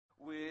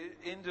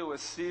into a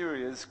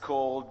series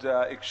called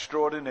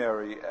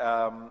Extraordinary,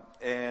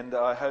 and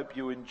I hope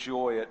you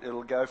enjoy it.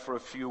 It'll go for a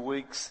few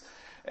weeks,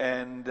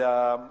 and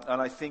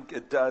I think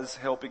it does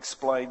help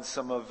explain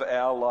some of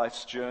our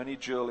life's journey,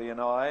 Julie and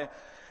I,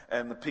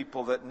 and the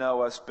people that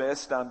know us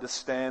best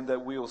understand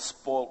that we were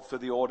spoilt for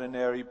the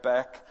ordinary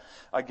back,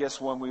 I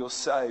guess, when we were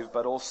saved,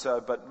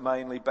 but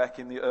mainly back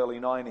in the early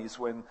 90s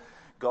when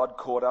God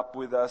caught up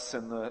with us,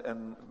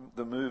 and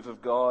the move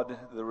of God,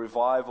 the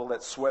revival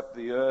that swept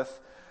the earth,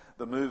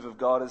 the move of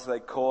God as they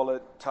call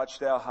it,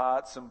 touched our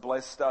hearts and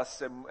blessed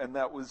us, and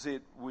that was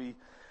it. We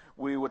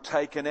were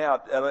taken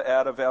out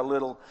of our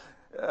little,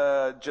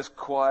 just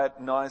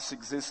quiet, nice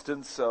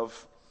existence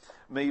of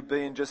me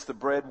being just the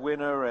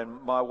breadwinner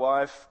and my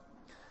wife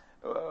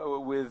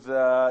with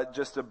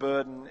just a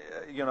burden,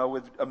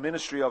 with a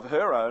ministry of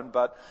her own,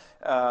 but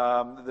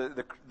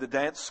the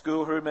dance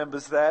school, who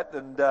remembers that?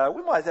 And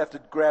we might have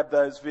to grab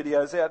those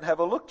videos out and have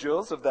a look,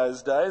 Jules, of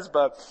those days.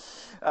 But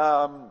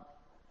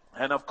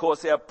and of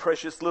course our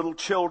precious little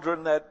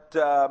children that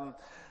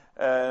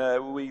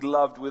we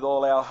loved with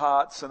all our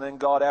hearts, and then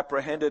God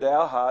apprehended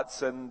our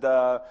hearts and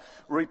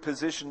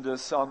repositioned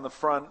us on the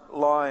front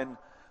line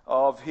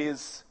of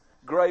His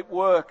great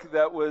work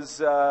that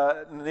was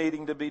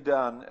needing to be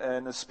done,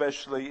 and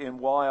especially in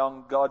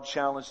Wyong, God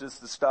challenged us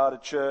to start a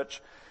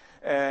church,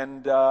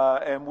 and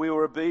we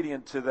were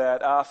obedient to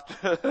that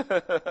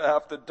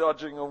after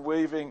dodging and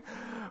weaving,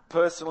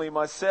 personally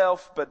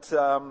myself, but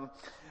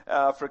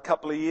for a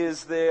couple of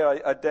years there,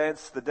 I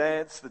danced the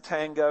dance, the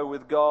tango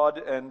with God,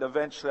 and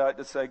eventually I had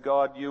to say,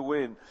 God, you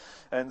win.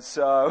 And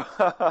so,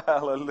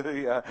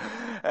 hallelujah.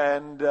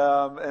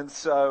 And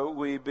so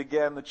we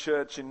began the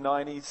church in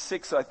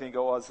 96, I think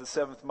it was, the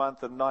 7th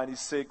month of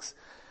 96.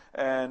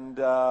 And,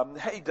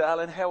 hey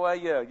darling, how are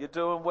you? You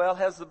doing well?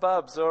 How's the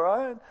bubs? All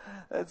right?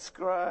 That's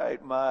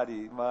great.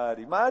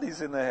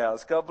 Marty's in the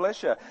house. God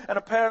bless you. And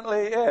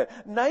apparently, yeah,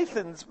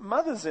 Nathan's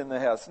mother's in the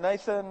house.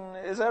 Nathan,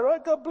 is that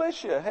right? God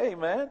bless you. Hey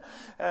man.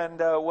 And,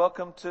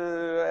 welcome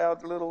to our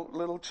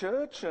little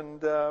church, and,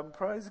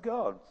 praise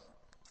God.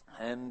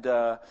 And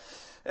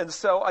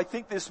so I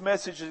think this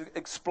message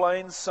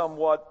explains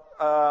somewhat,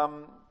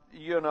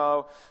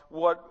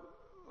 what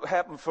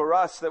happened for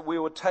us, that we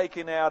were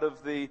taken out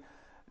of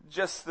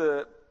just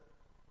the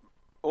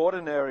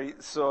ordinary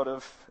sort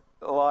of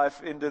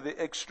life into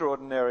the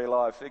extraordinary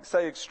life.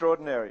 Say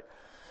extraordinary.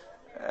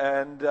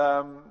 And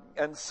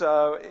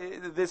so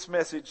this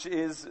message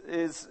is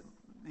it's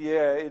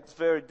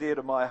very dear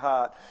to my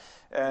heart.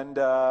 And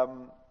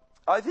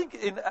I think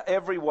in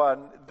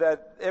everyone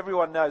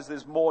knows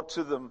there's more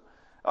to them.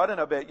 I don't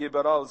know about you,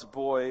 but I was a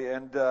boy,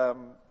 and I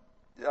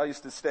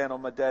used to stand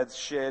on my dad's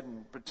shed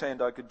and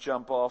pretend I could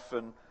jump off,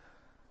 and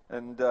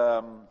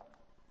I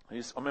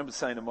remember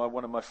saying to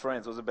one of my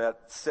friends, I was about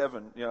 6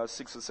 or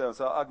 7,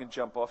 so I can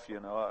jump off,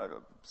 I'm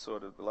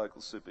sort of the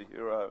local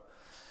superhero.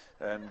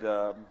 And,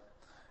 I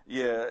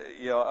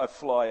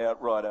fly out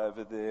right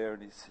over there.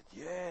 And he said,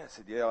 yeah. I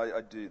said, yeah,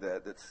 I do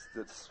that.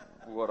 That's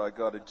what I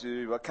got to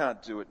do. I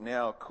can't do it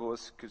now, of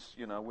course, because,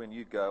 when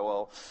you go,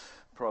 I'll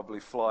probably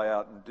fly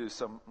out and do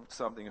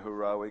something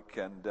heroic.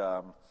 And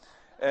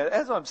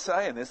as I'm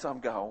saying this,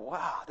 I'm going,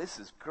 wow, this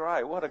is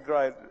great.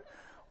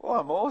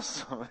 I'm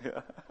awesome.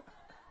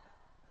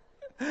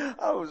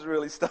 I was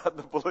really starting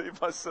to believe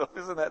myself.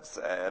 Isn't that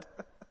sad?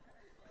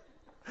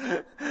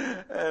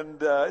 And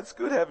it's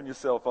good having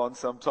yourself on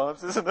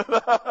sometimes, isn't it?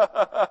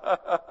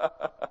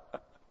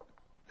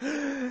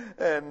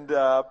 And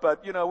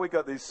but we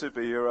got these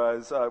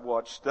superheroes. I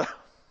watched that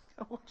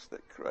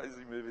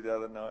crazy movie the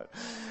other night.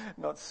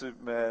 Not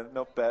Superman,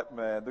 not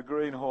Batman, The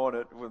Green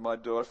Hornet with my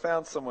daughter. I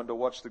found someone to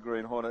watch The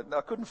Green Hornet.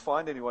 I couldn't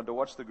find anyone to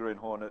watch The Green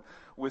Hornet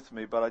with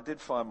me, but I did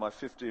find my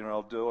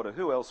 15-year-old daughter.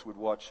 Who else would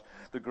watch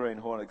The Green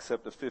Hornet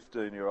except a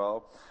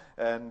 15-year-old?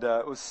 And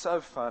it was so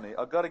funny.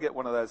 I've got to get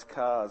one of those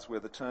cars where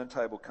the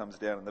turntable comes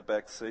down in the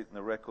back seat and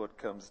the record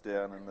comes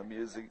down and the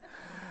music.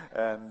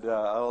 And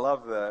I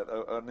love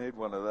that. I need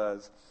one of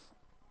those.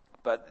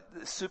 But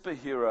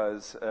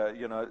superheroes,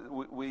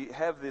 we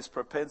have this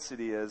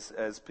propensity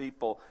as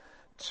people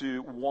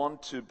to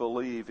want to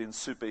believe in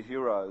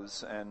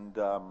superheroes, and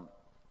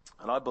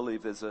I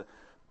believe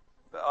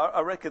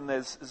I reckon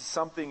there's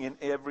something in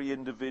every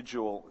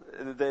individual.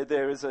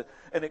 There is an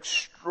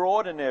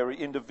extraordinary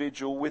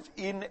individual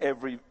within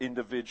every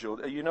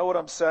individual. You know what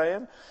I'm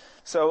saying?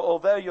 So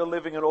although you're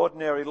living an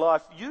ordinary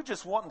life, you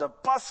just want to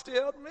bust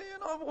out, man,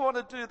 I want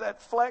to do that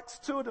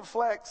tour de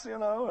flax,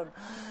 and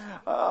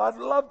I'd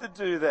love to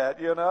do that,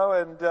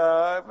 and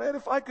man,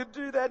 if I could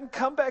do that and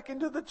come back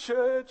into the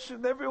church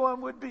and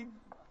everyone would be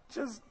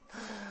just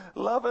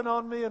loving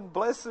on me and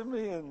blessing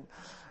me,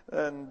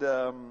 and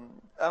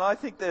I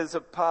think there's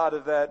a part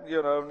of that,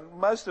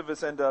 most of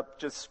us end up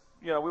just,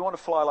 we want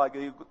to fly like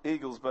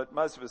eagles, but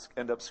most of us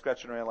end up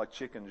scratching around like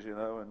chickens,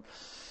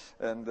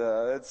 and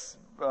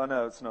I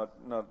know it's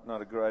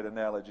not a great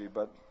analogy,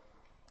 but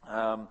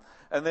and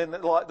then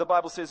like the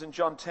Bible says in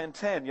John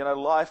 10:10,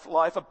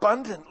 life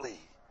abundantly,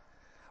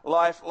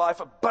 life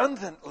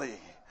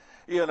abundantly,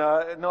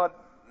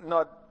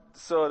 not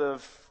sort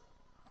of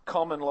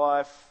common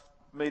life,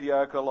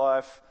 mediocre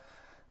life,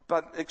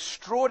 but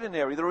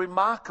extraordinary, the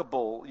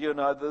remarkable,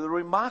 the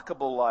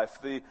remarkable life,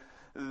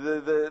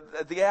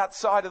 the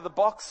outside of the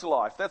box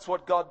life. That's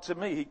what God to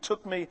me. He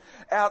took me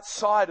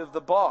outside of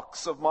the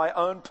box of my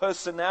own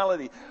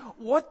personality.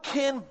 What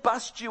can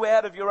bust you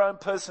out of your own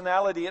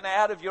personality and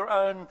out of your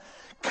own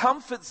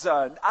comfort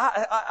zone?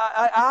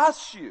 I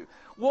ask you,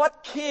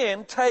 what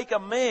can take a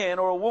man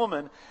or a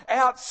woman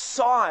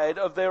outside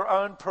of their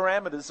own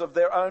parameters, of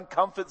their own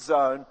comfort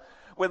zone,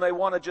 when they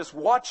want to just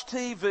watch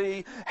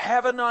TV,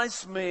 have a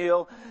nice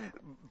meal,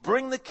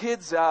 bring the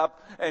kids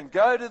up and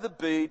go to the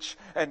beach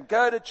and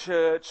go to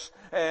church,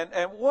 and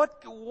what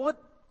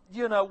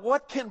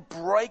can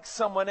break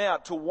someone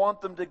out to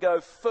want them to go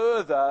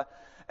further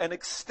and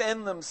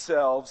extend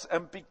themselves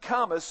and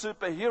become a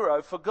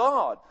superhero for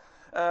God?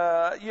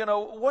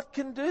 What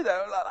can do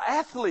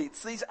that?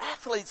 These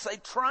athletes, they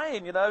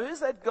train,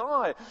 who's that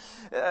guy?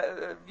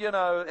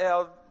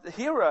 Our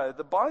hero,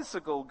 the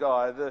bicycle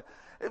guy.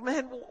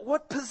 Man,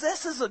 what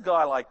possesses a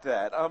guy like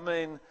that? I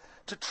mean,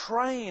 to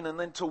train and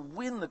then to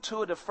win the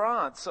Tour de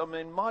France. I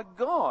mean, my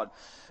God.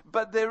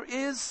 But there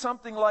is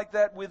something like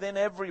that within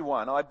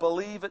everyone. I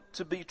believe it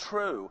to be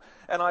true.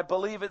 And I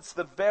believe it's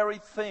the very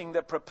thing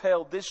that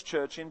propelled this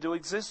church into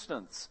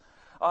existence.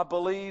 I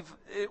believe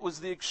it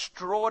was the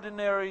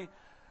extraordinary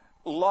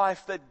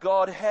life that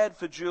God had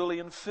for Julie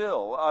and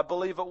Phil. I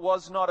believe it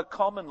was not a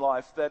common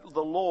life, that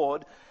the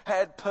Lord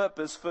had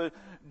purpose for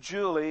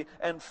Julie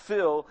and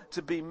Phil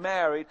to be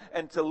married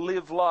and to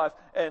live life.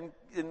 And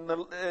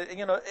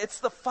it's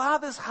the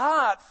Father's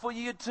heart for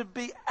you to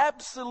be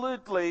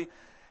absolutely,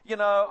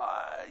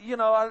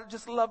 I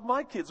just love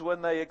my kids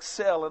when they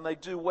excel and they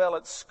do well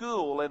at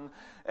school,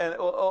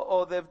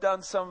 or they've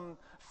done some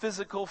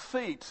physical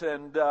feat,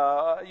 and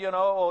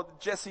or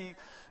Jesse,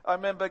 I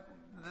remember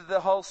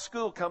the whole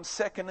school comes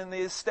second in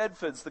the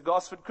Stedfords, the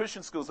Gosford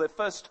Christian schools, their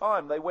first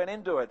time they went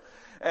into it,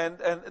 and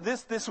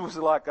this was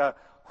like a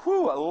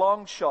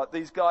long shot.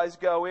 These guys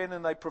go in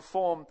and they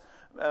perform,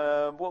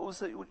 what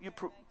was it?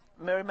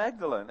 Mary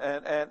Magdalene,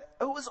 and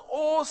it was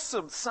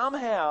awesome.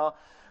 Somehow,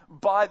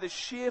 by the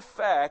sheer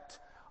fact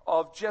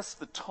of just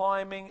the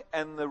timing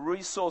and the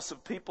resource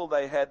of people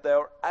they had, they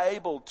were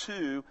able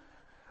to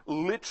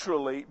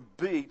literally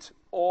beat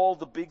all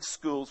the big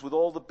schools with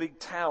all the big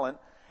talent.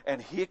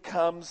 And here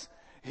comes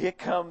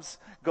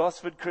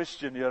Gosford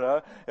Christian,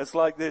 It's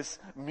like this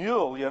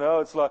mule,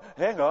 It's like,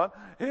 hang on,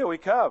 here we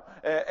come.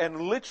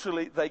 And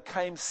literally, they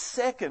came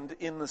second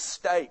in the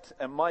state.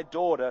 And my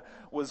daughter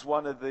was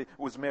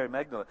was Mary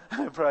Magdalene.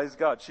 Praise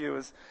God. She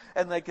was,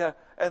 and they go,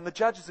 and the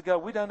judges go,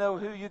 we don't know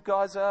who you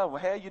guys are, or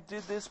how you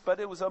did this, but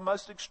it was a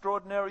most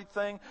extraordinary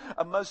thing.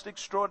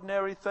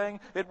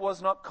 It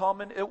was not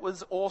common. It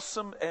was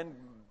awesome. And,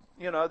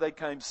 they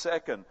came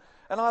second.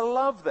 And I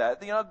love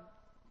that.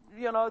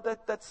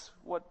 That's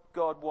what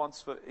God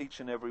wants for each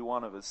and every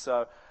one of us.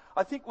 So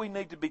I think we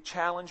need to be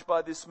challenged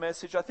by this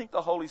message. I think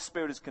the Holy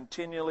Spirit is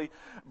continually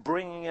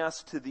bringing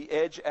us to the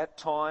edge at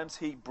times.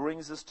 He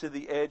brings us to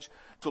the edge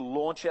to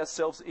launch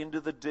ourselves into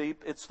the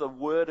deep. It's the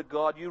Word of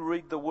God. You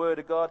read the Word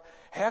of God.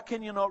 How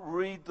can you not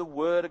read the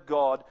Word of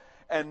God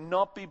and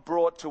not be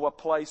brought to a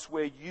place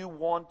where you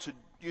want to,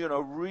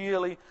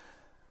 really,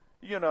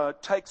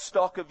 take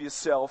stock of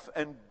yourself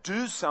and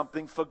do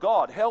something for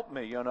God? Help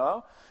me,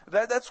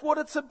 That's what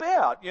it's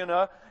about,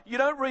 You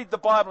don't read the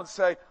Bible and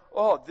say,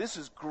 oh, this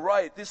is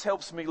great. This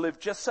helps me live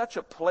just such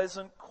a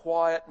pleasant,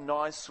 quiet,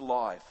 nice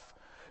life.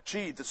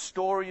 Gee, the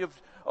story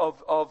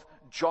of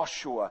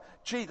Joshua.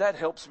 Gee, that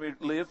helps me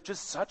live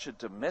just such a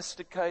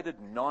domesticated,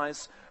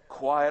 nice,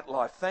 quiet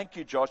life. Thank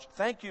you, Josh.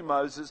 Thank you,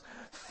 Moses.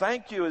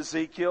 Thank you,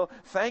 Ezekiel.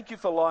 Thank you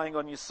for lying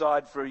on your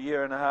side for a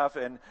year and a half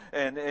and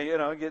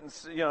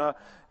getting.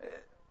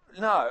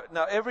 No,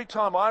 every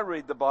time I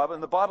read the Bible,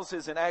 and the Bible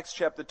says in Acts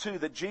chapter 2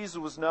 that Jesus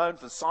was known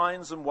for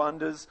signs and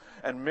wonders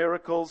and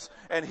miracles,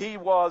 and he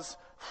was,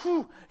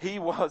 he's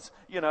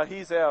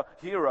our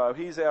hero,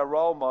 he's our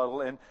role model,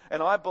 and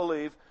I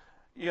believe,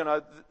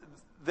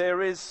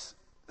 there is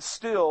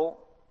still,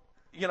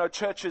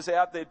 churches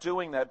out there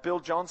doing that.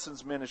 Bill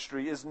Johnson's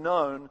ministry is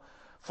known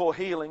for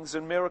healings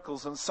and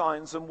miracles and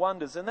signs and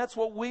wonders, and that's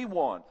what we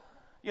want.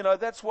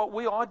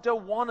 I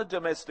don't want a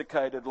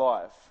domesticated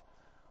life.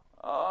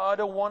 I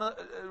don't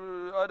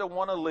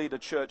want to lead a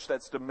church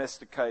that's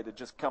domesticated,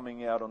 just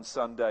coming out on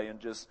Sunday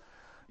and just,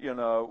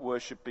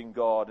 worshiping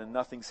God and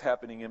nothing's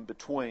happening in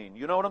between.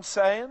 You know what I'm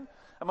saying?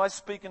 Am I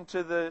speaking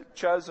to the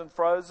chosen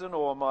frozen,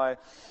 or am I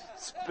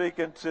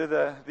speaking to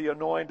the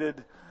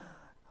anointed,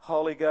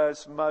 Holy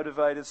Ghost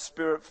motivated,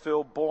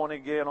 Spirit-filled, born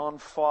again, on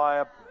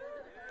fire,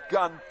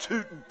 gun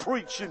tooting,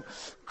 preaching?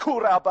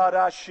 Come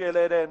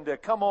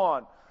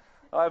on.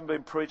 I haven't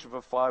been preaching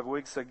for 5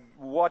 weeks, so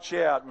watch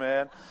out,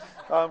 man.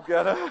 I'm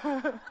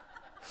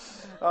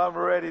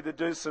ready to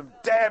do some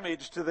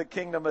damage to the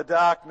kingdom of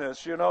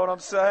darkness. You know what I'm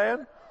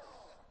saying?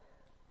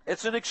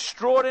 It's an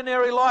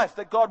extraordinary life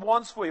that God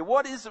wants for you.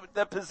 What is it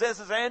that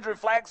possesses Andrew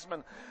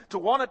Flaxman to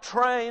want to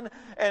train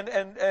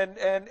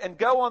and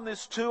go on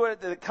this tour?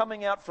 They're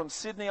coming out from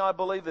Sydney, I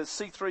believe. The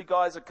C3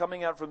 guys are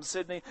coming out from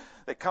Sydney.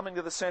 They're coming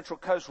to the Central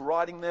Coast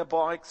riding their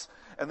bikes.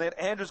 And then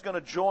Andrew's going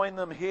to join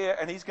them here,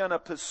 and he's going to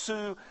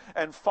pursue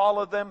and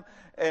follow them.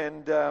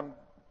 And I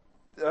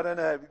don't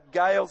know,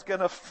 Gail's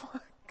going to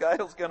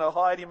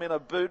hide him in a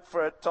boot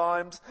for at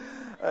times,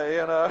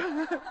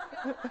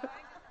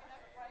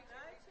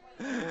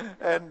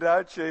 And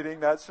no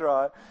cheating, that's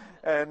right.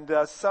 And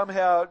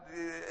somehow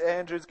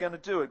Andrew's going to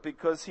do it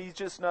because he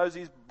just knows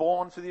he's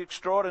born for the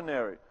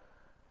extraordinary.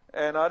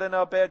 And I don't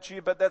know about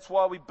you, but that's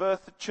why we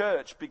birthed the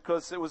church,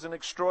 because it was an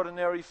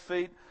extraordinary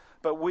feat,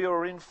 but we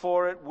were in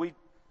for it. We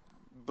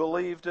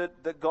believed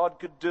it, that God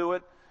could do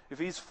it. If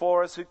he's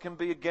for us, who can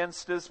be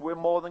against us? We're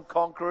more than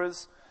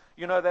conquerors.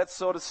 You know, that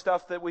sort of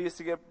stuff that we used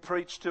to get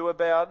preached to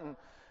about, and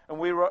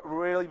we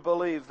really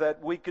believe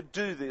that we could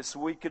do this.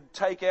 We could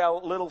take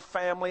our little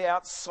family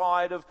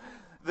outside of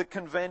the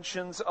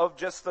conventions of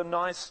just the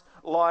nice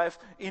life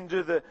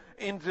into the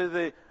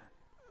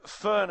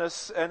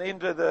furnace and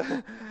into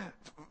the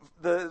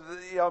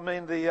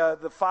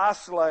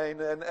fast lane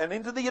and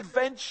into the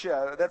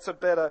adventure. That's a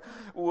better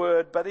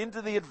word, but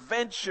into the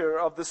adventure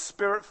of the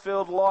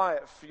Spirit-filled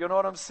life. You know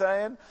what I'm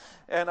saying?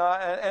 And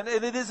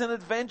it is an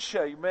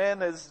adventure, man.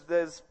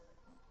 There's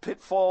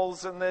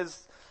pitfalls and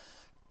there's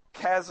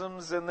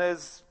chasms and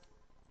there's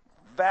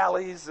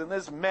valleys and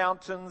there's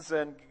mountains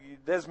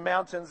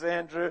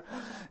Andrew,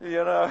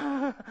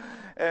 and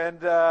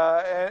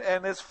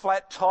there's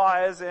flat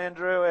tires,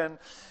 Andrew,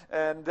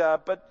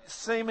 but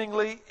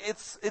seemingly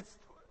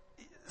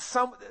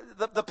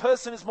the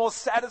person is more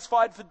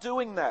satisfied for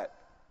doing that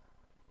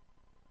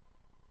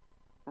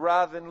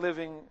rather than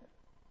living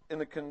in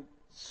the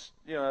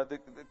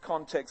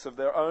context of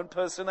their own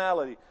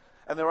personality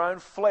and their own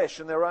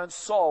flesh and their own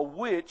soul,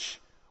 which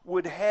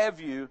would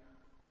have you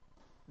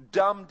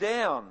dumb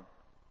down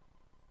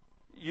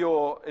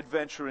your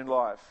adventure in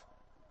life.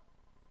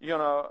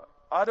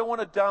 I don't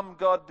want to dumb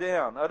God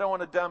down. I don't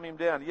want to dumb him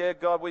down. Yeah,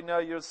 God, we know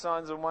you're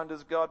signs and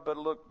wonders, God, but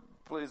look,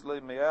 please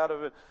leave me out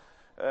of it.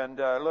 And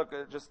look,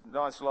 just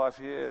nice life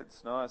here.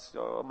 It's nice.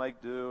 I'll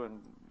make do,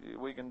 and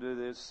we can do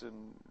this,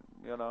 and,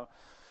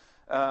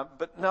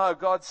 but no,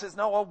 God says,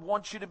 no, I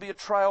want you to be a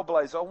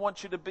trailblazer. I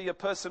want you to be a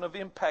person of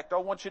impact. I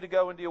want you to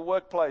go into your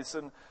workplace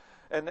and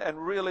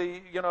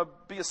really,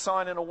 be a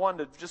sign and a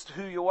wonder, just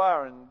who you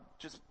are, and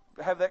just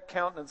have that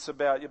countenance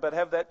about you, but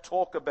have that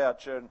talk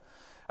about you. And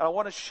I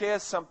want to share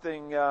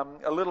something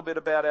a little bit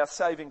about our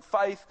saving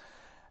faith.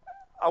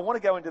 I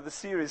want to go into the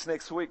series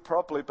next week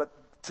properly, but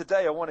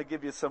today I want to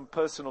give you some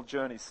personal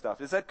journey stuff.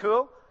 Is that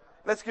cool?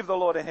 Let's give the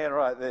Lord a hand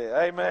right there.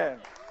 Amen.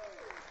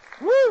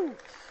 Woo!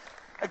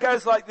 It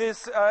goes like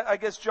this. I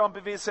guess John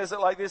Bevere says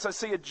it like this. I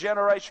see a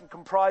generation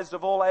comprised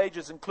of all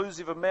ages,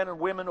 inclusive of men and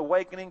women,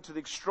 awakening to the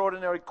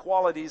extraordinary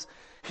qualities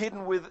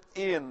hidden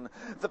within.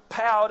 The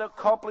power to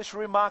accomplish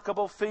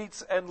remarkable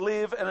feats and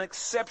live an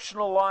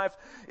exceptional life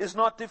is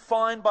not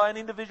defined by an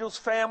individual's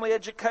family,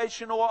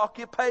 education, or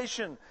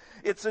occupation.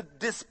 It's a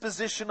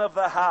disposition of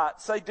the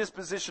heart. Say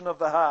disposition of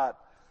the heart.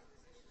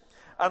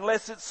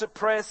 Unless it's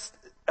suppressed,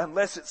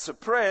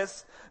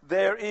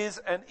 there is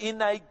an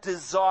innate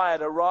desire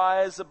to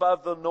rise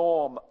above the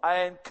norm.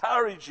 I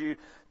encourage you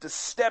to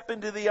step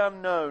into the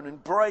unknown,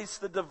 embrace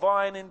the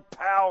divine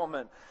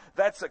empowerment.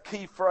 That's a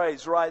key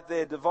phrase right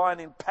there, divine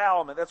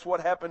empowerment. That's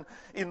what happened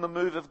in the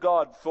move of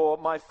God for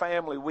my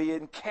family. We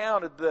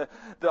encountered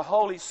the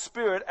Holy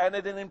Spirit, and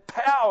it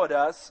empowered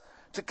us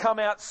to come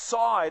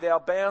outside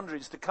our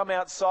boundaries, to come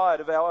outside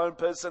of our own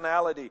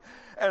personality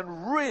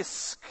and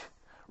risk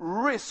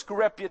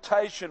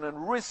reputation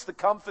and risk the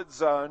comfort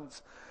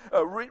zones,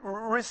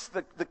 risk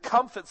the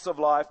comforts of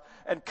life,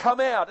 and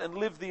come out and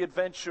live the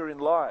adventure in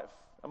life.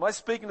 Am I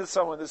speaking to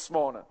someone this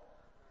morning?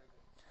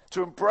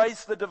 To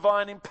embrace the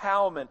divine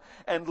empowerment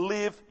and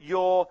live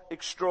your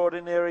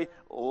extraordinary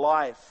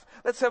life.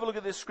 Let's have a look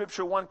at this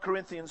scripture, 1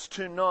 Corinthians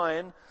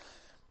 2:9.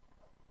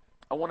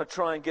 I want to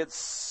try and get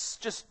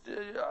just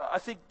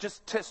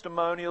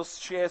testimonials,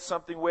 share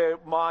something where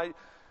my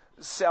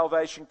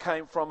salvation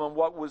came from and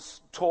what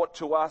was taught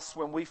to us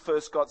when we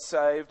first got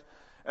saved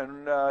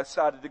and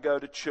started to go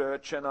to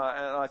church, and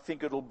I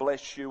think it'll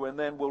bless you, and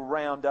then we'll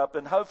round up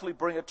and hopefully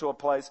bring it to a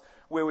place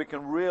where we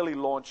can really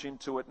launch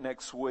into it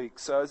next week.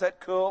 So is that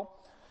cool?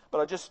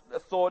 But I just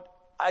thought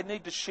I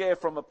need to share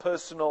from a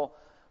personal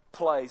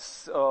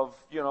place of,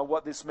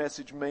 what this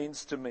message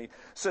means to me.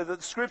 So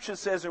the scripture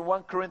says in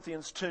 1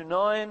 Corinthians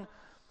 2:9,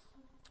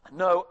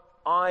 no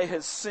eye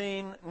has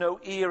seen, no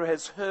ear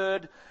has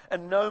heard,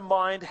 and no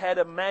mind had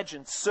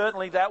imagined.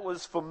 Certainly that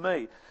was for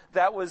me.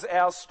 That was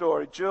our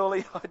story.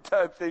 Julie, I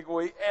don't think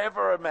we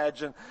ever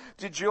imagined.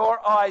 Did your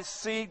eyes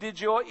see?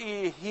 Did your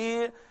ear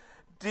hear?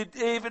 Did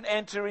even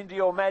enter into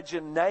your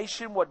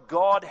imagination what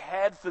God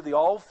had for the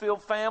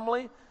Oldfield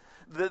family?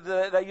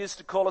 They used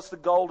to call us the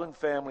Golden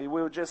family.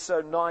 We were just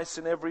so nice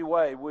in every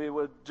way. We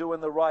were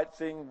doing the right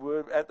thing. We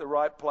were at the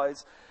right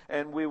place.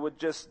 And we were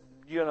just,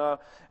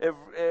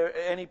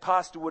 any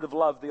pastor would have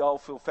loved the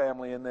Oldfield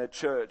family in their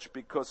church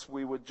because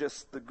we were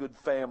just the good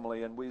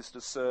family and we used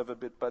to serve a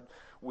bit, but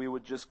we were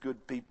just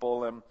good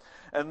people.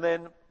 And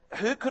then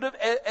who could have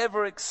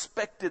ever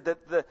expected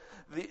that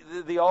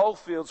the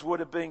Oldfields would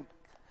have been,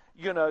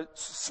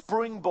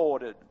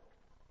 springboarded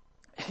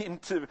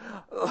into,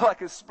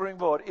 like a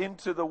springboard,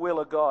 into the will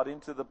of God,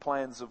 into the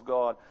plans of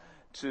God,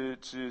 to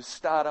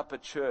start up a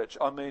church.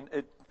 I mean,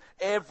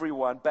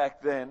 everyone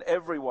back then,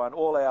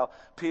 all our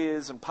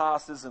peers and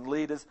pastors and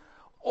leaders,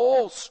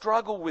 all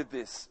struggle with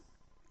this.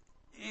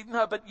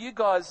 But you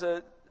guys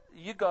are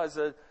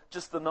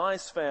just the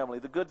nice family,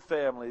 the good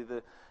family.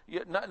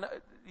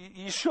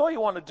 You sure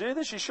you want to do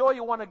this? You sure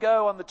you want to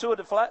go on the Tour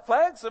de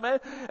Flags? I mean,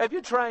 have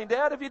you trained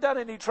out? Have you done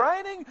any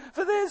training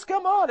for this?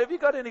 Come on, have you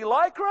got any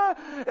lycra?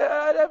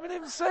 I haven't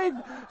even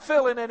seen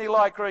Phil in any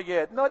lycra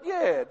yet. Not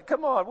yet.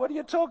 Come on, what are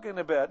you talking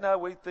about? No,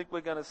 we think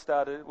we're going to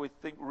start it. We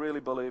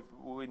really believe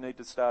we need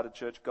to start a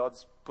church.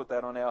 God's put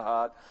that on our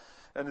heart.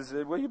 And he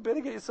said, well, you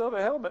better get yourself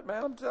a helmet,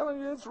 man. I'm telling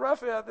you, it's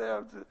rough out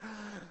there.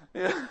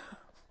 Yeah.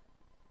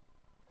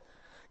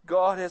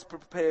 God has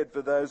prepared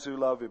for those who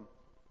love him.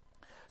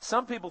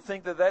 Some people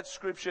think that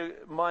scripture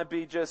might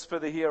be just for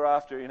the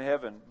hereafter in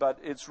heaven, but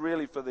it's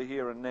really for the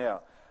here and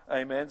now.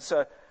 Amen.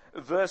 So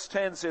verse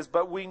 10 says,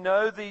 but we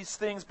know these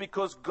things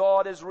because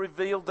God has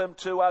revealed them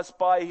to us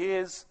by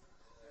His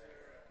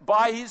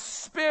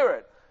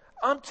Spirit.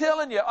 I'm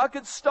telling you, I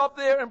could stop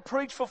there and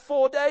preach for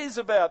 4 days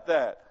about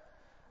that.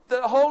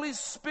 The Holy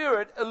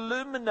Spirit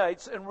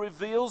illuminates and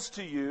reveals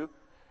to you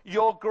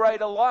your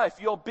greater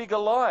life, your bigger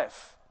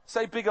life.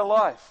 Say bigger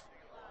life.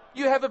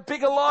 You have a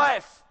bigger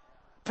life.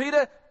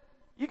 Peter,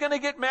 you're going to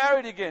get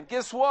married again.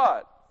 Guess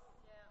what?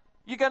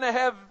 You're going to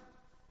have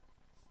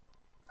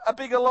a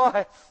bigger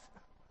life.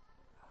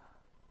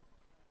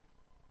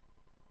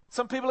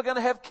 Some people are going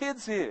to have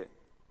kids here.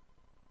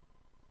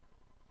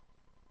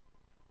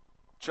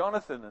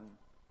 Jonathan and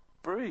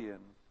Bree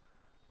and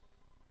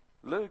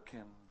Luke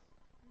and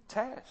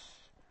Tash.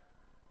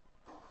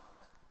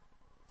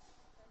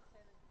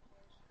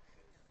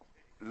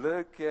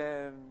 Luke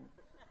and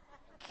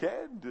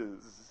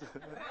Candace.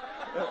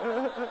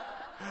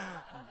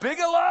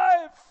 Bigger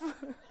life.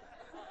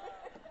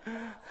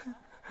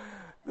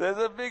 There's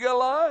a bigger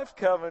life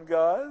coming,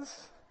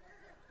 guys.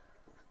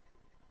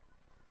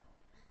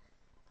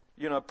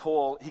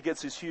 Paul, he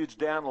gets this huge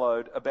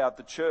download about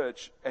the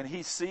church, and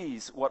he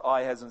sees what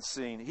eye hasn't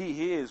seen. He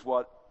hears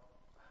what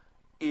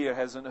ear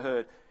hasn't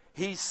heard.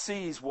 He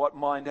sees what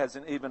mind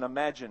hasn't even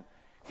imagined.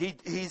 He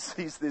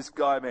sees this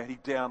guy, man, he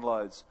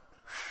downloads.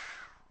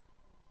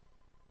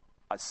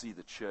 I see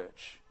the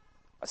church.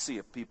 I see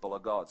a people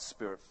of God,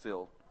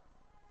 Spirit-filled.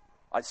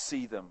 I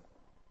see them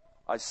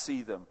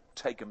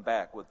taken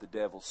back what the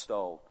devil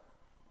stole.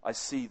 I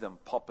see them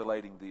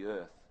populating the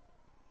earth.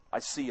 I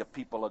see a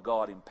people of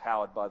God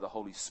empowered by the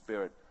Holy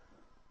Spirit,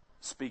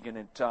 speaking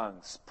in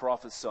tongues,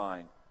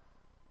 prophesying,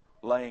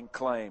 laying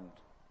claim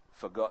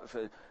to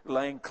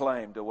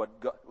what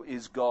God,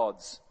 is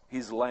God's,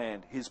 His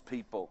land, His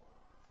people.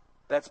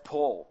 That's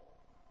Paul.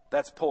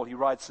 He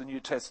writes the New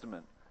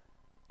Testament.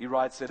 He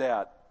writes it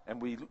out,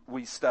 and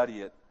we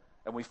study it,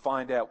 and we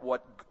find out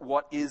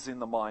what is in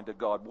the mind of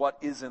God, what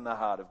is in the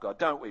heart of God,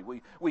 don't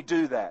we? We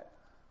do that.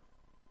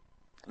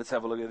 Let's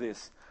have a look at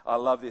this. I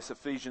love this.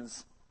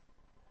 Ephesians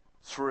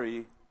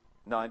 3,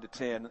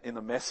 9-10 in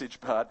the message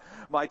part.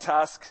 My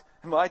task,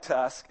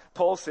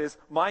 Paul says,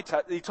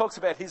 he talks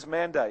about his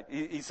mandate.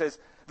 He says,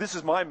 this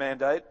is my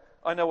mandate.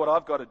 I know what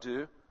I've got to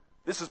do.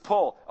 This is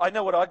Paul. I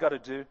know what I've got to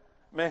do.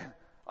 Man,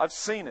 I've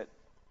seen it.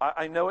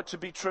 I know it to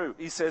be true.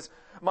 He says,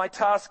 my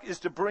task is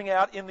to bring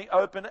out in the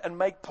open and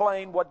make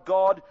plain what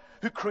God,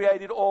 who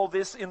created all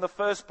this in the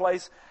first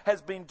place, has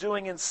been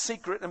doing in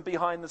secret and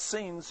behind the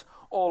scenes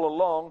all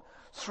along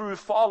through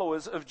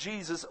followers of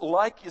Jesus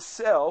like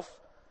yourself,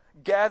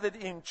 gathered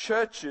in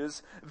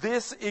churches.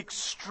 This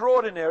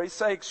extraordinary,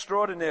 say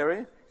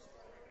extraordinary,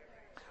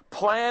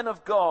 plan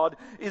of God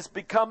is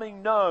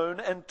becoming known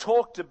and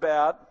talked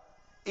about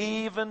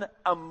even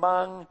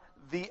among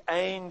the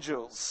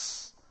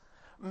angels.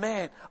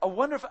 Man, I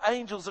wonder if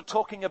angels are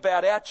talking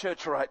about our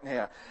church right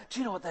now. Do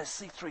you know what those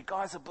C3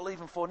 guys are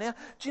believing for now?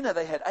 Do you know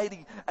they had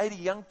 80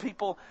 young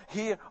people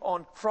here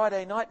on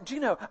Friday night? And do you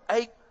know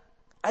eight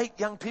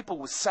young people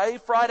were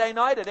saved Friday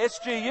night at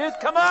SG Youth?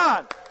 Come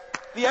on!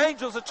 The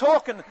angels are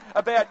talking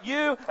about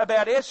you,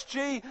 about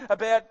SG,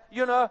 about,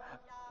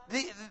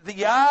 the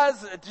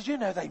Yars. Did you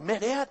know they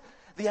met out?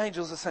 The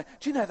angels are saying,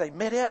 do you know they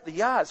met out the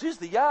Yars? Who's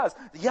the Yars?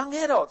 The young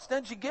adults.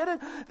 Don't you get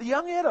it? The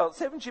young adults.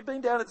 Haven't you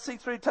been down at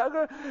C3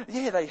 Tuggerah?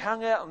 Yeah, they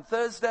hung out on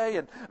Thursday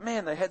and,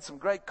 man, they had some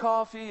great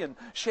coffee and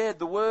shared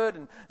the word,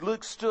 and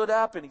Luke stood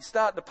up and he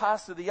started to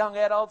pastor the young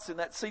adults in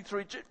that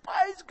C3 church.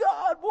 Praise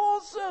God.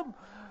 Awesome.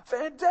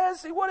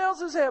 Fantastic. What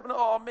else is happening?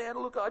 Oh, man,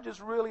 look, I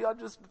just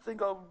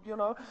think I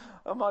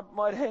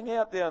might hang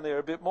out down there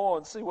a bit more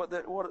and see what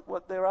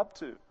they're up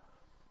to.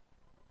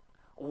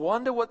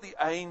 Wonder what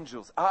are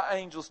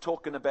angels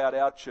talking about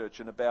our church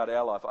and about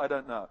our life? I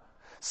don't know.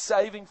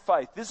 Saving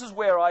faith. This is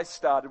where I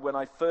started when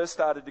I first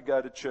started to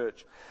go to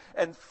church.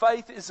 And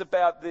faith is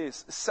about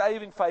this.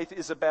 Saving faith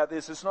is about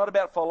this. It's not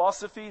about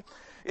philosophy.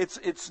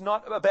 It's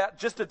not about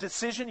just a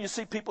decision. You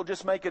see people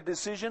just make a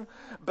decision.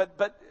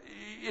 But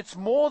it's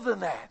more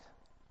than that.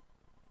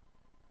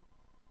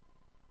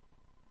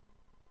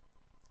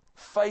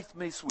 Faith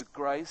meets with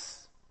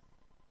grace.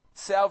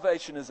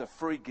 Salvation is a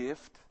free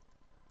gift.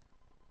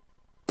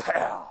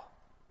 Pow!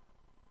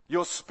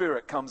 Your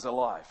spirit comes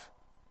alive.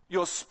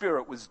 Your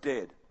spirit was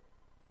dead.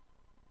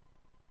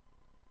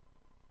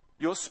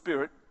 Your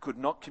spirit could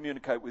not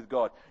communicate with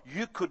God.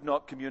 You could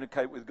not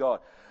communicate with God.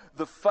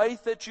 The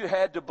faith that you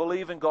had to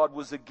believe in God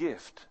was a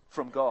gift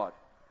from God.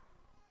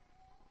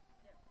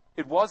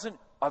 It wasn't,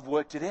 I've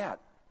worked it out.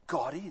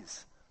 God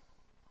is.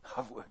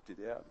 I've worked it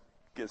out.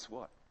 Guess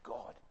what?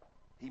 God.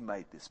 He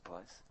made this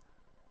place.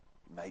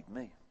 He made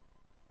me.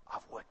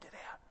 I've worked it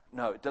out.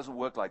 No, it doesn't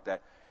work like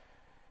that.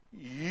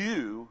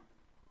 You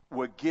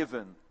were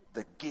given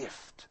the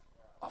gift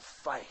of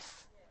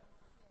faith.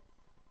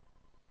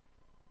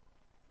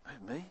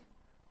 Me?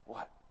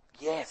 What?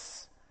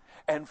 Yes.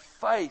 And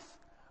faith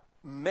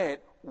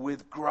met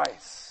with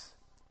grace.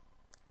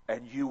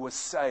 And you were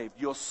saved.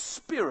 Your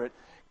spirit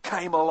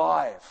came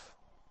alive.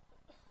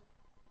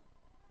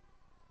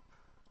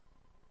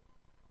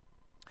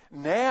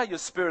 Now your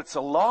spirit's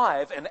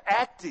alive and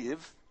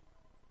active.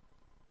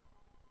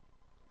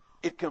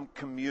 It can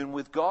commune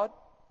with God.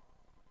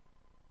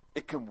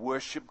 It can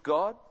worship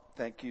God.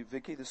 Thank you,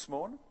 Vicky, this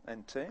morning,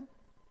 and team.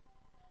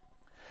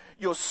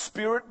 Your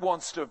spirit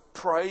wants to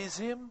praise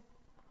Him,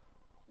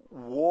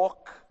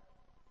 walk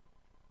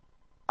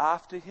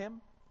after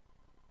Him.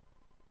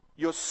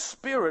 Your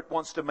spirit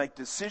wants to make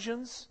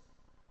decisions,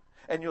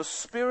 and your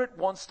spirit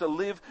wants to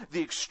live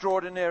the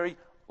extraordinary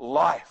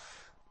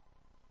life.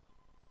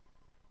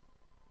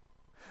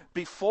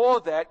 Before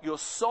that, your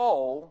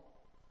soul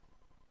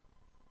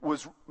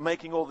was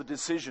making all the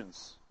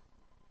decisions.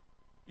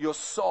 Your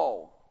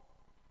soul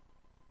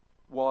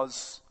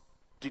was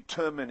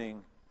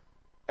determining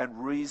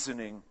and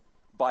reasoning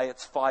by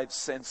its five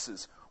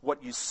senses.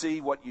 What you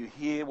see, what you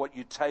hear, what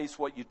you taste,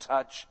 what you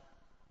touch.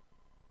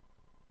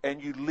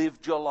 And you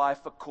lived your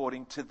life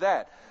according to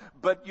that.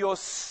 But your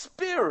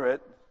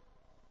spirit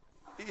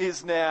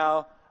is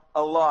now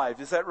alive.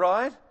 Is that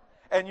right?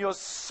 And your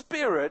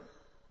spirit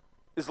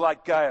is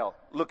like Gail,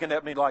 looking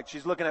at me like,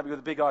 she's looking at me with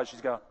a big eye. She's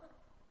going,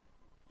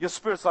 your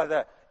spirit's like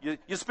that.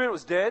 Your spirit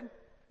was dead.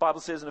 Bible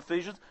says in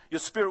Ephesians, your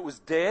spirit was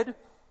dead,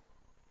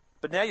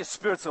 but now your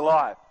spirit's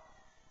alive.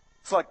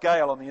 It's like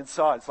Gail on the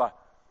inside. It's like,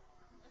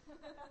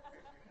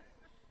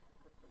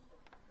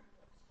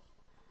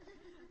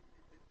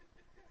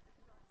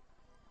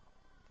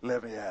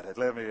 let me at it,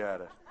 let me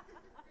at it.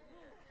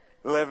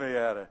 Let me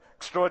at it.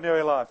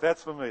 Extraordinary life.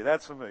 That's for me.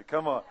 That's for me.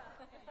 Come on.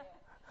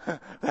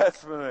 That's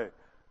for me.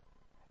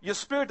 Your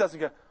spirit doesn't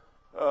go,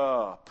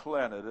 oh,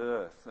 planet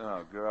Earth.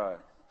 Oh, great.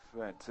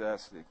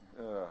 Fantastic.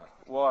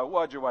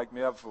 Why'd you wake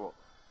me up for?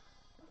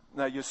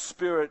 No, your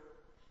spirit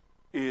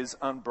is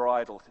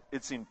unbridled.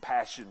 It's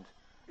impassioned.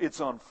 It's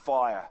on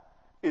fire.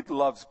 It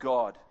loves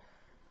God.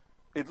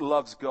 It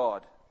loves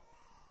God.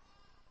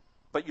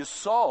 But your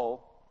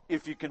soul,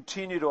 if you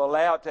continue to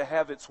allow it to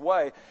have its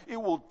way,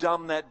 it will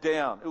dumb that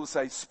down. It will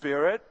say,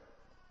 Spirit,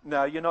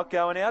 no, you're not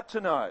going out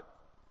tonight.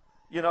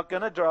 You're not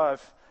going to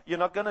drive. You're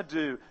not going to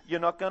do. You're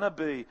not going to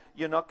be.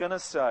 You're not going to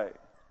say.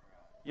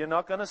 You're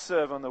not going to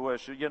serve on the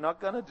worship. You're not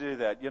going to do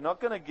that. You're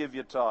not going to give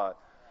your tithe.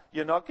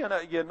 You're not going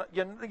to.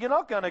 You're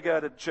not going to go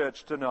to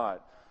church tonight.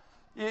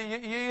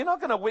 You're not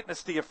going to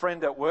witness to your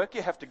friend at work.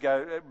 You have to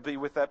go be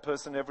with that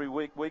person every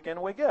week, week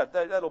in, week out.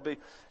 That'll be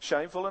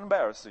shameful and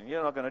embarrassing.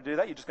 You're not going to do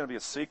that. You're just going to be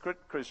a secret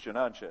Christian,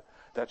 aren't you?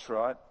 That's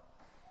right.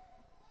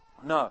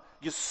 No,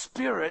 your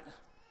spirit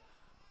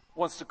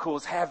wants to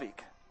cause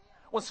havoc.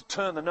 Wants to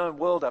turn the known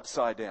world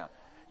upside down.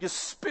 Your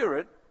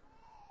spirit.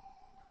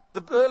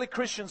 The early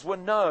Christians were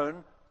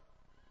known.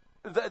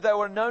 They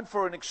were known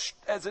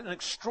as an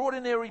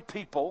extraordinary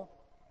people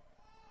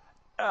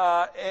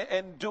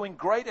and doing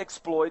great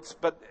exploits,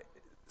 but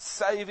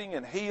saving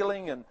and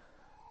healing and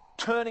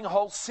turning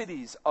whole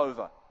cities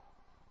over.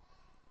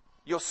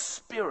 Your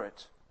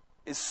spirit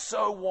is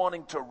so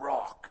wanting to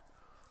rock.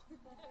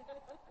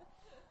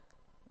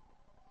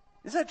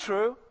 Is that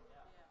true?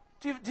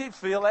 Do you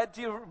feel that?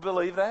 Do you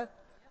believe that?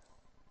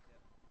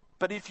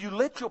 But if you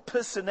let your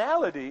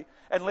personality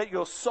and let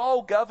your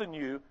soul govern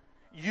you,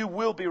 you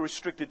will be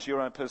restricted to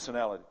your own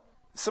personality.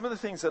 Some of the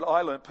things that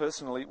I learned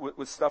personally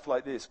with stuff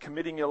like this,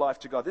 committing your life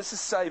to God. This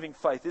is saving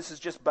faith. This is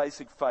just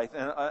basic faith.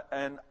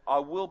 And I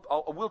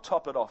will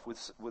top it off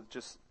with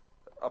just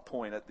a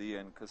point at the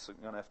end, because I'm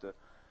going to have to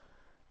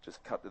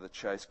just cut to the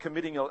chase.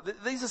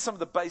 These are some of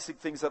the basic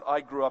things that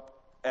I grew up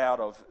out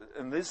of.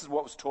 And this is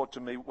what was taught to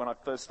me when I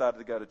first started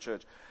to go to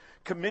church.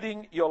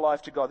 Committing your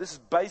life to God. This is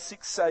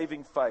basic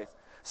saving faith.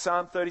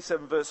 Psalm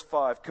 37 verse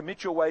 5,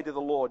 commit your way to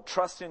the Lord,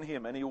 trust in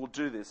Him and He will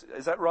do this.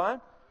 Is that right?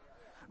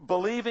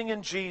 Believing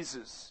in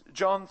Jesus,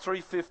 John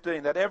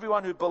 3:15, that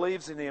everyone who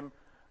believes in Him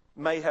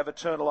may have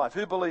eternal life.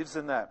 Who believes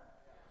in that?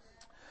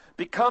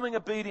 Becoming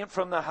obedient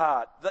from the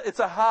heart. It's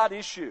a hard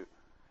issue.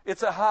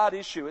 It's a hard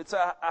issue. It's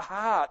a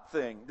heart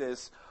thing,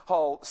 this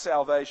whole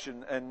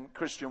salvation and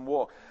Christian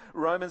walk.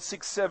 Romans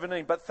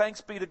 6:17, but thanks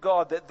be to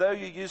God that though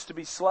you used to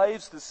be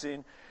slaves to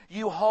sin,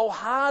 you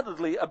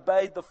wholeheartedly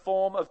obeyed the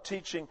form of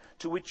teaching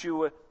to which you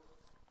were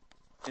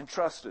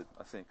entrusted,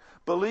 I think.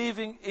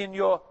 Believing in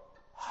your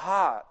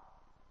heart,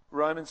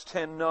 Romans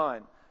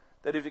 10:9,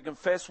 that if you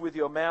confess with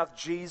your mouth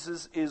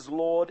Jesus is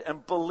Lord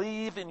and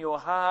believe in your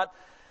heart,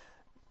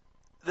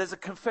 there's a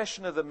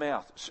confession of the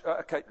mouth.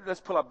 Okay,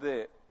 let's pull up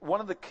there. One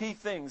of the key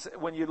things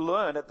when you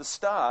learn at the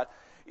start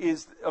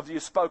is of your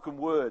spoken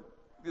word,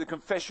 the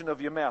confession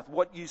of your mouth.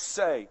 What you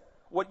say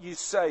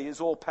is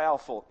all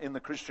powerful in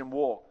the Christian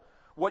walk.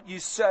 What you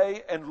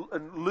say and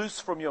loose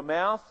from your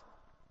mouth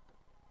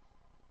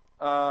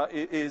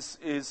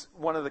is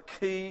one of the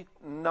key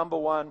number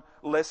one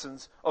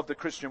lessons of the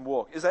Christian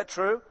walk. Is that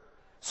true?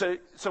 So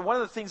one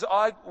of the things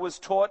I was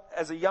taught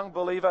as a young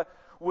believer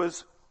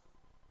was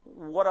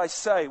what I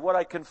say, what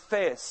I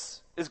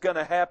confess is going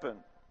to happen.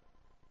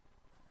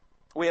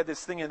 We had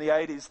this thing in the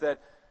 80s that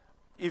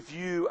if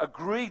you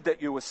agreed that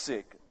you were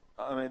sick,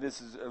 I mean, this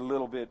is a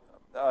little bit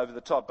over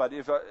the top, but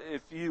if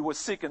you were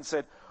sick and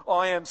said,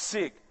 I am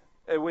sick,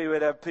 we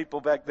would have people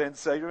back then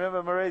say,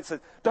 remember Marie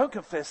said, don't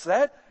confess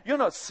that, you're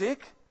not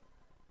sick.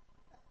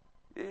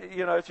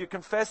 You know, if you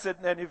confess it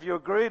and if you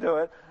agree to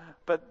it,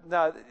 but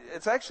no,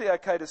 it's actually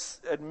okay to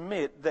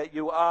admit that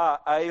you are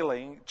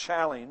ailing,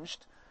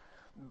 challenged,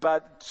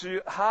 but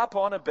to harp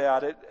on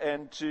about it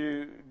and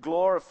to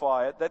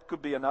glorify it, that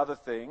could be another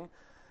thing.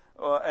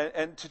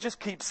 And to just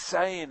keep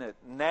saying it,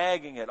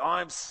 nagging it.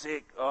 I'm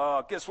sick.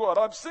 Oh, guess what?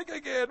 I'm sick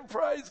again.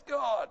 Praise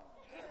God.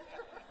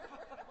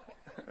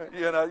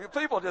 You know,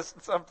 people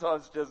just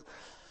sometimes just,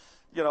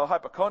 you know, a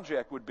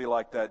hypochondriac would be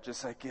like that.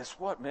 Just say, guess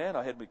what, man?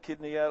 I had my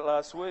kidney out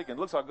last week and it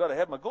looks like I've got to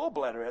have my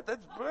gallbladder out.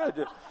 That's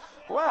brilliant.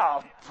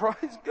 Wow,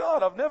 praise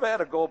God. I've never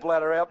had a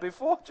gallbladder out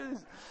before.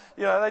 Jeez.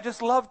 You know, they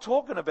just love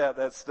talking about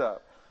that stuff.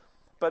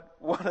 But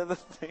one of the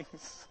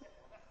things,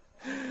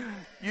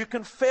 you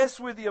confess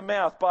with your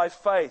mouth by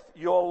faith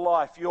your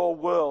life, your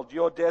world,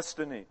 your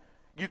destiny.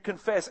 You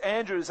confess.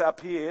 Andrew's up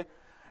here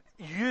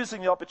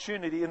using the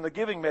opportunity in the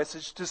giving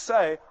message to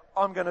say,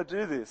 I'm going to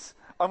do this.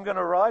 I'm going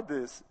to ride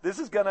this. This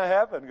is going to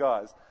happen,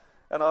 guys.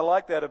 And I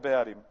like that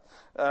about him.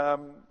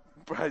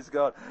 Praise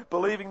God.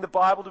 Believing the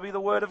Bible to be the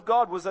Word of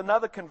God was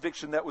another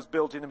conviction that was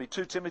built into me.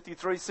 2 Timothy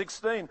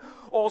 3:16.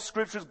 All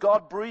Scripture is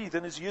God-breathed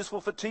and is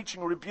useful for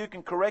teaching,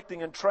 rebuking,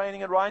 correcting, and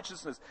training in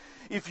righteousness.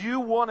 If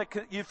you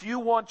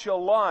want your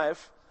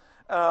life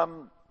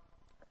to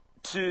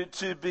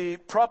be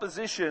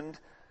propositioned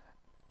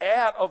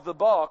out of the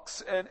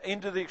box and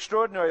into the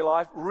extraordinary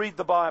life, read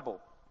the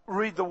Bible.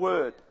 Read the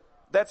Word.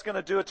 That's going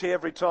to do it to you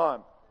every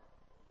time.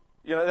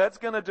 You know, that's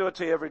going to do it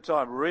to you every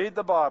time. Read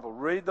the Bible.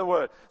 Read the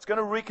Word. It's going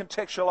to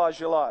recontextualize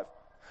your life.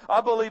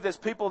 I believe there's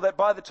people that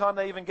by the time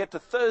they even get to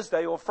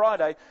Thursday or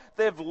Friday,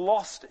 they've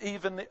lost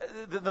even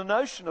the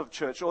notion of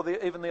church or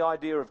even the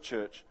idea of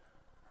church.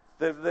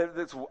 Do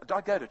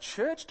I go to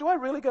church? Do I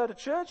really go to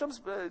church?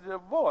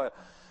 Boy,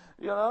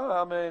 you know,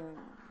 I mean,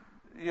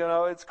 you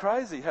know, it's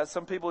crazy how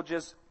some people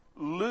just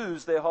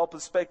lose their whole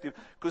perspective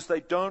because they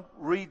don't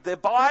read their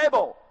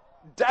Bible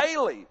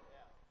daily.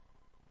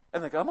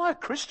 And they go, am I a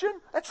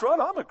Christian? That's right,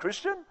 I'm a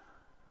Christian.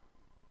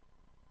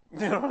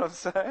 You know what I'm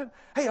saying?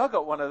 Hey, I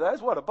got one of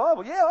those. What, a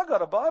Bible? Yeah, I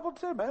got a Bible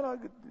too,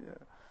 man.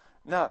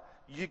 No,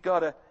 you got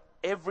to,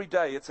 every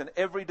day, it's an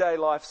everyday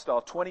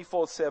lifestyle,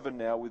 24/7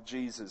 now with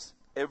Jesus.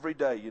 Every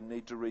day you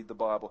need to read the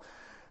Bible.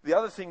 The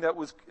other thing that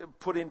was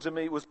put into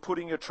me was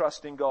putting your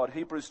trust in God.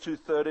 Hebrews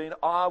 2:13,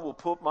 I will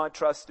put my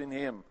trust in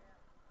Him.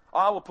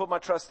 I will put my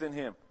trust in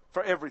Him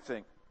for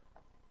everything.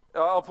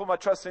 I'll put my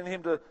trust in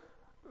Him to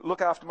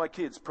look after my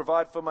kids,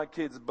 provide for my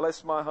kids,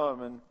 bless my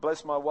home and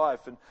bless my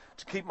wife, and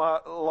to keep my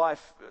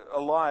life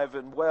alive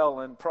and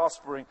well and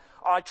prospering.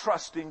 I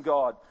trust in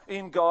God.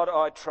 In God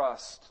I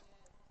trust.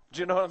 Do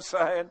you know what I'm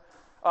saying?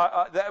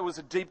 That was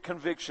a deep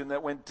conviction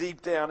that went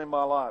deep down in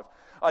my life.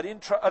 I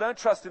don't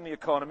trust in the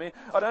economy.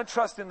 I don't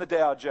trust in the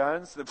Dow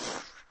Jones.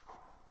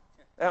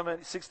 How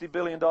many? $60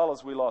 billion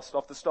we lost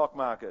off the stock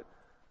market.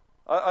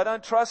 I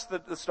don't trust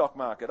the stock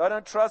market. I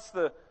don't trust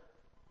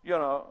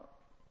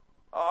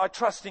I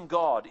trust in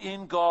God.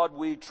 In God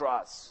we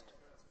trust.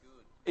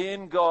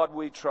 In God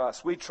we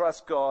trust. We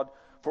trust God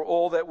for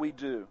all that we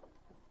do.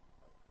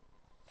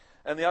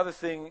 And the other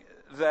thing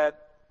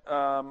that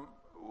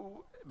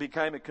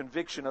became a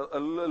conviction a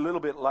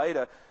little bit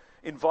later,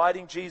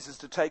 inviting Jesus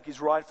to take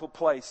His rightful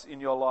place in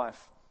your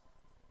life.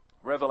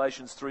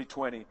 Revelations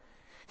 3:20.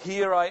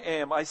 Here I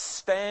am. I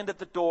stand at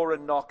the door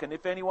and knock, and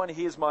if anyone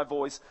hears my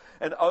voice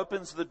and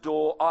opens the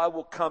door, I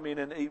will come in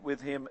and eat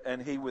with him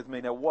and he with me.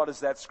 Now, what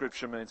does that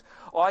scripture mean?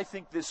 I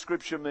think this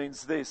scripture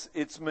means this.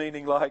 It's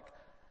meaning like,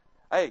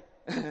 hey,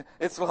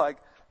 it's like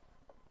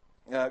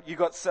you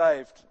got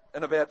saved,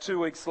 and about 2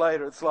 weeks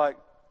later, it's like,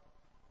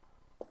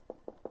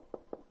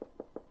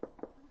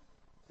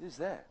 who's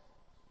that?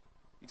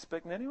 You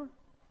expecting anyone?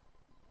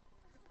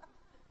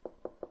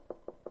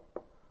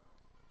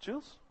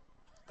 Jules?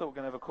 Thought we were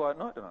going to have a quiet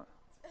night tonight.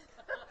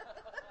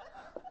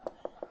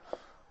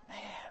 Man,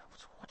 I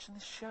was watching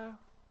this show.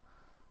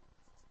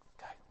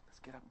 Okay, let's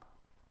get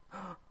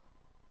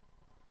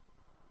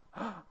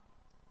up.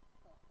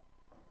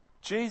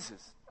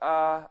 Jesus.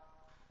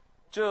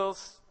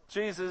 Jules,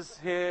 Jesus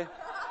here.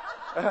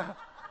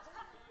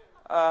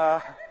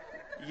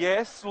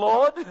 Yes,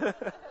 Lord.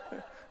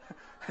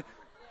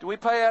 Do we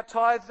pay our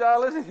tithes,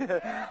 darling?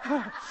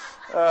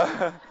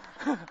 Yeah.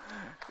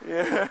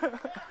 Yeah.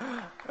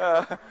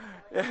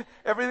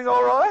 Everything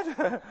all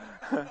right?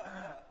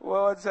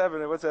 Well, what's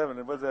happening?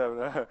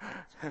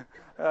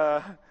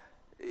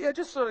 Yeah,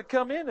 just sort of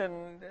come in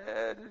and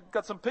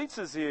got some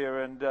pizzas here,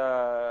 and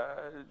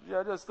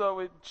I just thought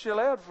we'd chill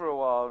out for a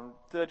while. And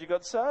heard you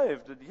got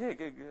saved. And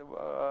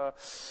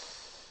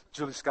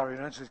Julie's scurrying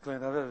around, she's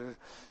cleaning up,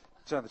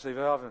 turn the TV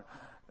off,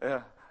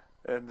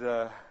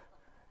 and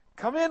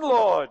come in,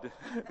 Lord.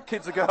 The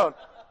kids are going.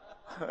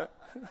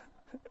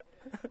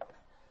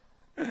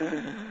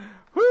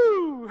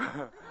 Woo!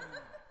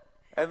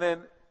 And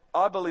then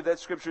I believe that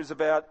scripture is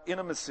about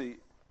intimacy.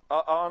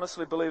 I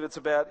honestly believe it's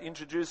about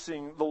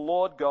introducing the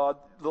Lord God,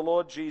 the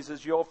Lord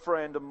Jesus, your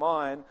friend and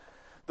mine,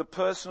 the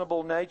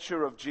personable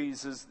nature of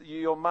Jesus,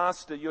 your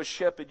master, your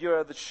shepherd. You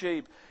are the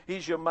sheep.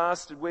 He's your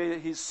master. We're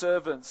his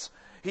servants.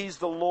 He's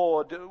the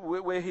Lord.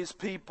 We're his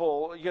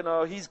people. You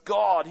know, he's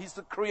God. He's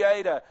the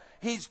creator.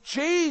 He's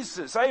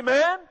Jesus.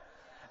 Amen?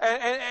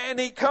 And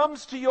he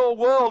comes to your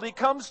world. He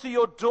comes to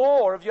your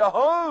door of your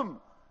home.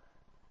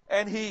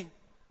 And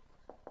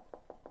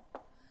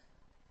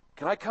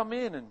can I come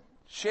in and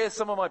share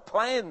some of my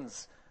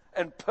plans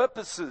and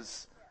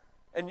purposes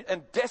and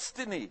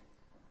destiny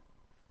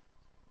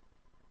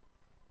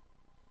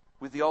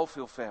with the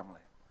Oldfield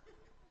family?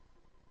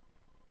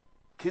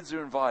 Kids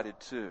are invited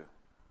too.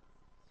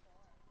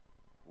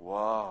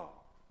 Wow.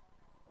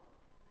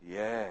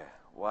 Yeah.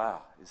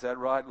 Wow. Is that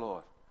right,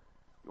 Lord?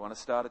 You want to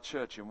start a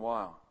church in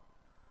Wyong?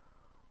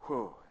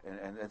 Whew.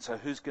 And so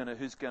who's gonna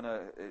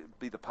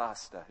be the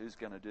pastor? Who's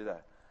gonna do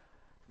that?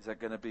 Is that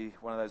going to be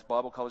one of those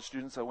Bible college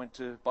students I went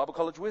to Bible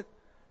college with?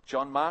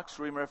 John Marks,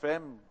 Rima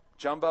FM,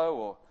 Jumbo,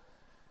 or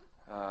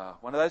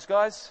one of those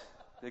guys?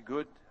 They're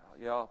good.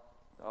 Yeah,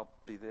 I'll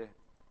be there.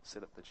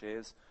 Set up the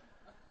chairs.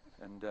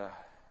 And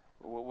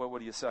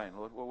what are you saying,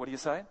 Lord? What are you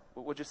saying?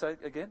 What would you say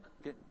again?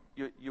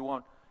 You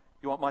want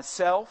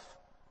myself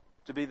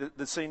to be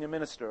the senior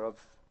minister of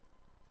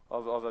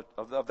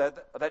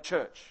that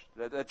church,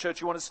 that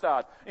church you want to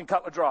start in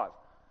Cutler Drive.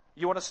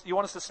 You want us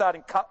to start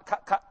in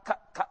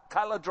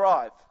Cutler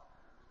Drive,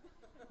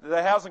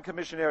 the housing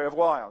commission area of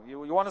Wyong. You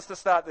want us to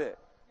start there?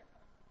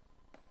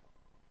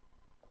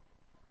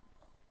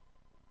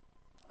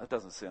 That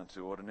doesn't sound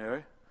too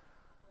ordinary.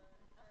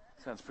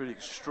 Sounds pretty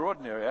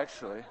extraordinary,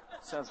 actually.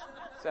 Sounds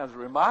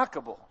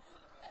remarkable.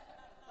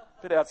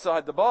 Bit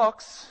outside the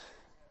box.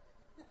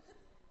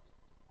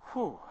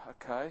 Whew.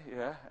 Okay,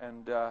 yeah.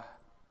 And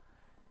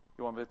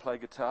you want me to play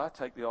guitar?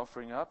 Take the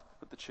offering up.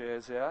 Put the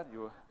chairs out.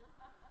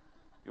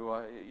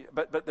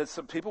 But there's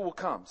some people will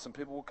come. Some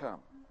people will come,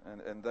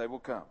 and they will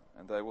come,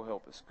 and they will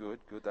help us. Good.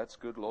 That's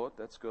good, Lord.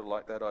 That's good. I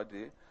like that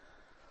idea.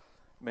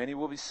 Many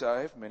will be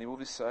saved.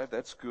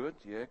 That's good.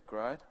 Yeah,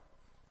 great.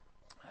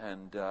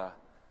 And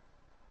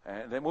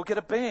then we'll get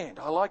a band.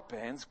 I like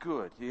bands.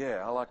 Good.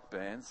 Yeah, I like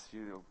bands.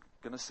 You're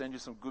going to send you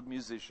some good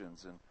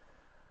musicians, and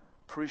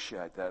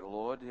appreciate that,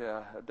 Lord.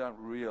 Yeah, I don't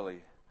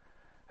really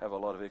have a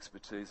lot of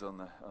expertise on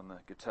the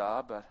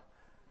guitar, but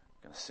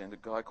I'm going to send a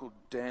guy called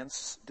Dan.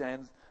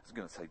 I was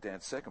going to say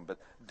Dan Second, but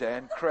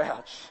Dan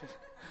Crouch.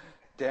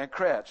 Dan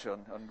Crouch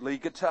on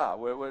lead guitar.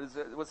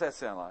 What's that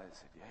sound like? I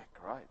said, yeah,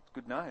 great.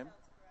 Good name.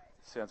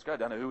 Sounds great.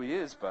 Don't know who he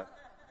is, but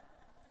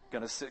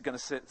going to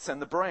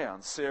send the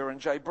Browns, Sarah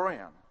and Jay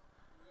Brown.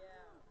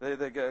 Yeah.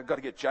 They got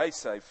to get Jay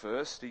saved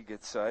first. He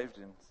gets saved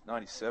in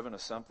 97 or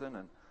something,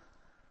 and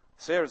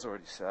Sarah's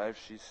already saved.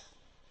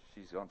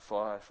 She's on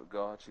fire for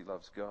God. She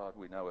loves God.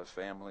 We know her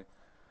family.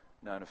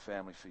 Known her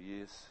family for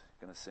years.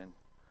 Going to send.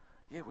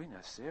 Yeah, we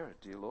know Sarah,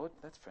 dear Lord.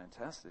 That's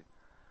fantastic.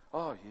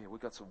 Oh, yeah, we've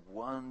got some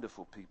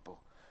wonderful people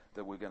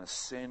that we're going to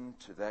send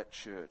to that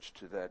church,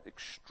 to that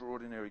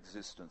extraordinary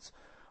existence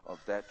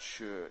of that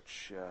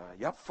church.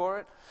 You up for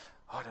it?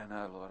 I don't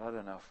know, Lord. I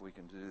don't know if we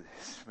can do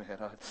this, man.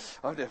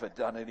 I've never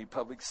done any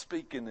public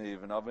speaking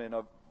even. I mean,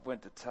 I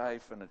went to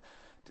TAFE and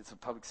did some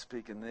public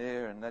speaking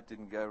there, and that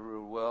didn't go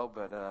real well.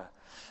 But,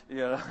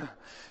 yeah,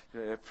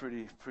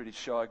 pretty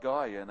shy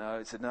guy, you know.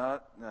 He said, no,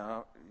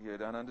 you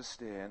don't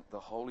understand. The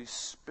Holy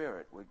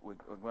Spirit, we're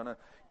going to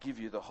give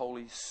you the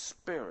Holy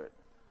Spirit.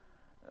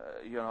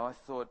 You know, I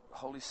thought,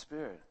 Holy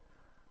Spirit,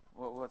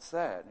 what's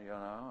that? You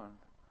know, and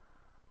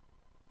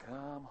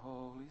come,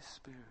 Holy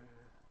Spirit.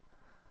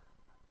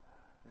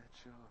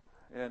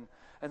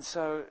 And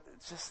so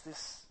just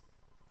this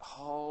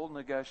whole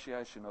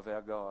negotiation of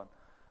our God,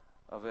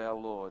 of our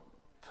Lord,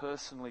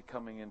 personally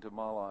coming into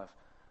my life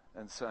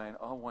and saying,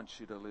 I want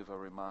you to live a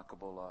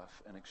remarkable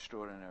life, an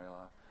extraordinary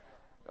life.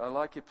 I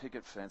like your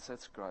picket fence.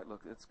 That's great.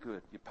 Look, that's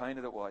good. You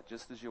painted it white,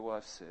 just as your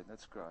wife said.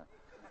 That's great.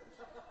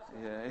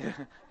 Yeah.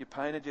 You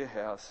painted your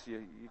house.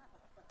 You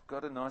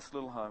got a nice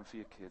little home for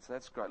your kids.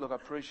 That's great. Look, I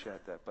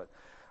appreciate that, but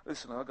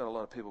listen, I've got a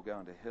lot of people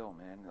going to hell,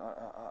 man.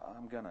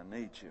 I'm going to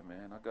need you,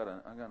 man.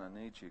 I'm going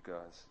to need you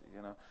guys,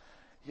 you know.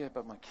 Yeah,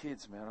 but my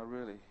kids, man, I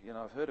really, you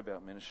know, I've heard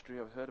about ministry.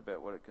 I've heard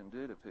about what it can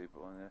do to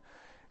people. And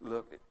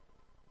look,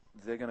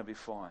 they're going to be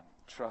fine.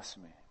 Trust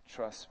me.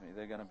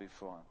 They're going to be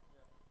fine.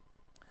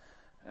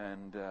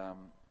 And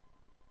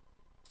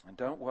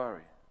don't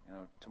worry. You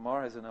know,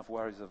 tomorrow has enough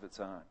worries of its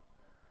own.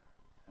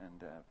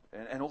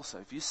 And also,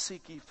 if you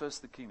seek ye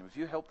first the kingdom, if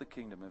you help the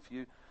kingdom,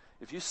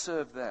 if you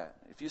serve that,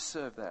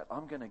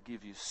 I'm going to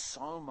give you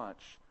so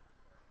much.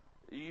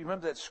 You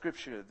remember that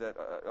scripture that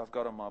I've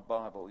got on my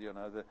Bible, you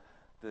know,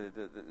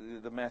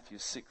 the Matthew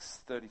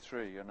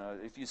 6:33, you know,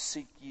 if you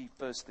seek ye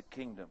first the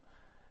kingdom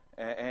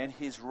and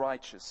his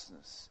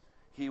righteousness,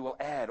 he will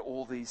add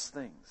all these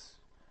things.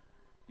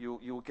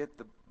 You'll get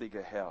the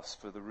bigger house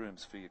for the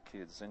rooms for your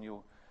kids, and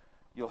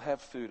you'll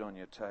have food on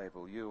your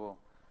table. You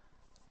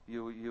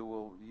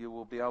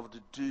will be able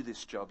to do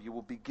this job. You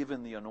will be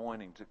given the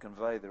anointing to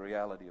convey the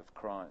reality of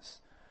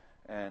Christ.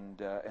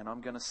 And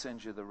I'm going to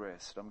send you the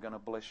rest. I'm going to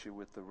bless you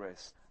with the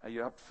rest. Are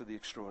you up for the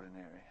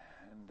extraordinary?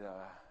 And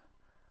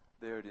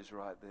there it is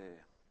right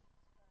there.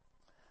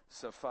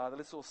 So, Father,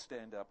 let's all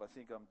stand up. I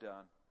think I'm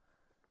done.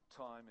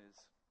 Time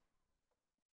is...